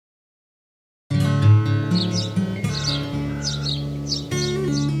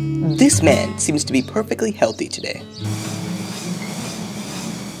This man seems to be perfectly healthy today.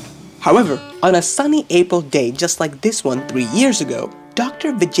 However, on a sunny April day just like this one 3 years ago,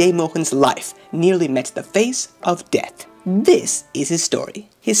 Dr. Vijay Mohan's life nearly met the face of death. This is his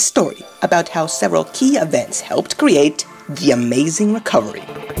story about how several key events helped create the amazing recovery.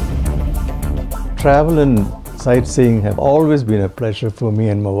 Travel and sightseeing have always been a pleasure for me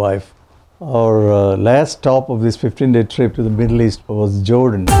and my wife. Our last stop of this 15-day trip to the Middle East was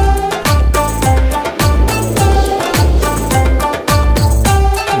Jordan.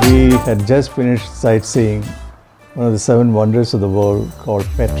 We had just finished sightseeing one of the 7 wonders of the world called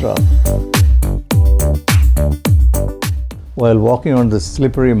Petra. While walking on the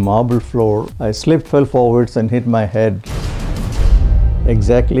slippery marble floor, I slipped, fell forwards and hit my head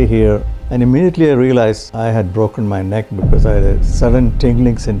exactly here. And immediately I realized I had broken my neck because I had a sudden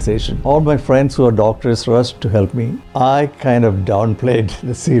tingling sensation. All my friends who are doctors rushed to help me. I kind of downplayed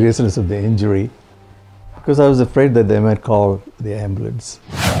the seriousness of the injury because I was afraid that they might call the ambulance.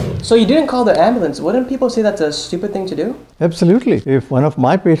 So you didn't call the ambulance? Wouldn't people say that's a stupid thing to do? Absolutely. If one of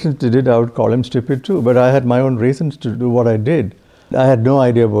my patients did it, I would call him stupid too. But I had my own reasons to do what I did. I had no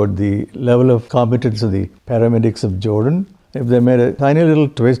idea about the level of competence of the paramedics of Jordan. If they made a tiny little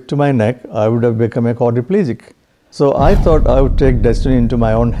twist to my neck, I would have become a quadriplegic. So I thought I would take destiny into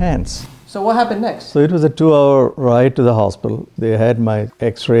my own hands. So what happened next? So it was a 2-hour ride to the hospital. They had my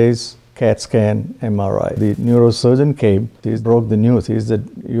x-rays, CAT scan, MRI. The neurosurgeon came. He broke the news. He said,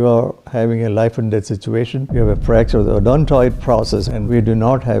 you are having a life and death situation. You have a fracture of the Odontoid process and we do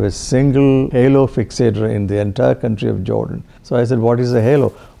not have a single halo fixator in the entire country of Jordan. So I said, what is a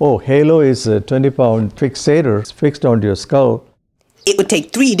halo? Oh, halo is a 20-pound fixator. It's fixed onto your skull. It would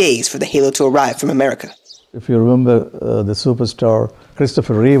take 3 days for the halo to arrive from America. If you remember the superstar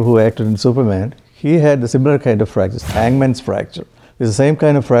Christopher Reeve, who acted in Superman, he had a similar kind of fracture, hangman's fracture. It's the same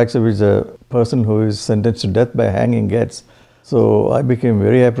kind of fracture which a person who is sentenced to death by hanging gets. So I became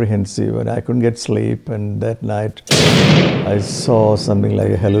very apprehensive and I couldn't get sleep, and that night I saw something like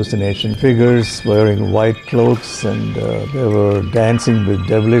a hallucination. Figures wearing white cloaks and they were dancing with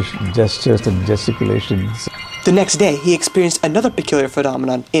devilish gestures and gesticulations. The next day, he experienced another peculiar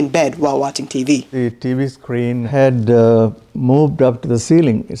phenomenon in bed while watching TV. The TV screen had moved up to the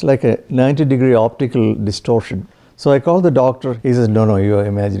ceiling. It's like a 90-degree optical distortion. So I called the doctor. He says, no, you are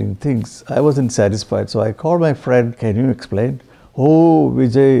imagining things. I wasn't satisfied. So I called my friend. Can you explain? Oh,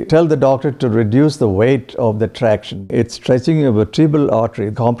 Vijay, tell the doctor to reduce the weight of the traction. It's stretching your vertebral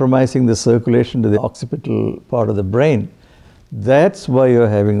artery, compromising the circulation to the occipital part of the brain. That's why you're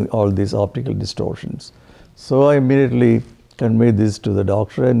having all these optical distortions. So I immediately conveyed this to the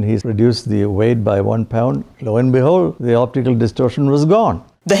doctor and he reduced the weight by 1 pound. Lo and behold, the optical distortion was gone.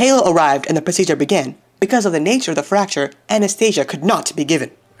 The halo arrived and the procedure began. Because of the nature of the fracture, anesthesia could not be given.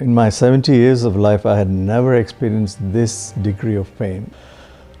 In my 70 years of life, I had never experienced this degree of pain.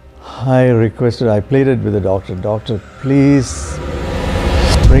 I pleaded with the doctor, doctor, please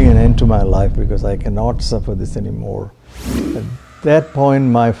bring an end to my life because I cannot suffer this anymore. At that point,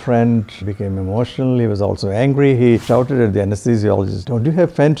 my friend became emotional. He was also angry. He shouted at the anesthesiologist, don't you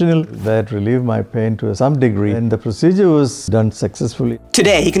have fentanyl? That relieved my pain to some degree, and the procedure was done successfully.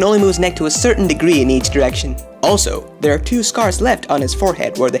 Today, he can only move his neck to a certain degree in each direction. Also, there are 2 scars left on his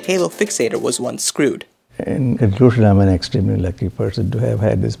forehead where the halo fixator was once screwed. In conclusion, I'm an extremely lucky person to have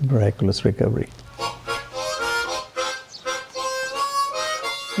had this miraculous recovery.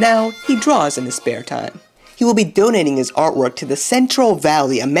 Now, he draws in his spare time. He will be donating his artwork to the Central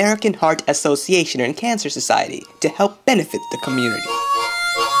Valley American Heart Association and Cancer Society to help benefit the community.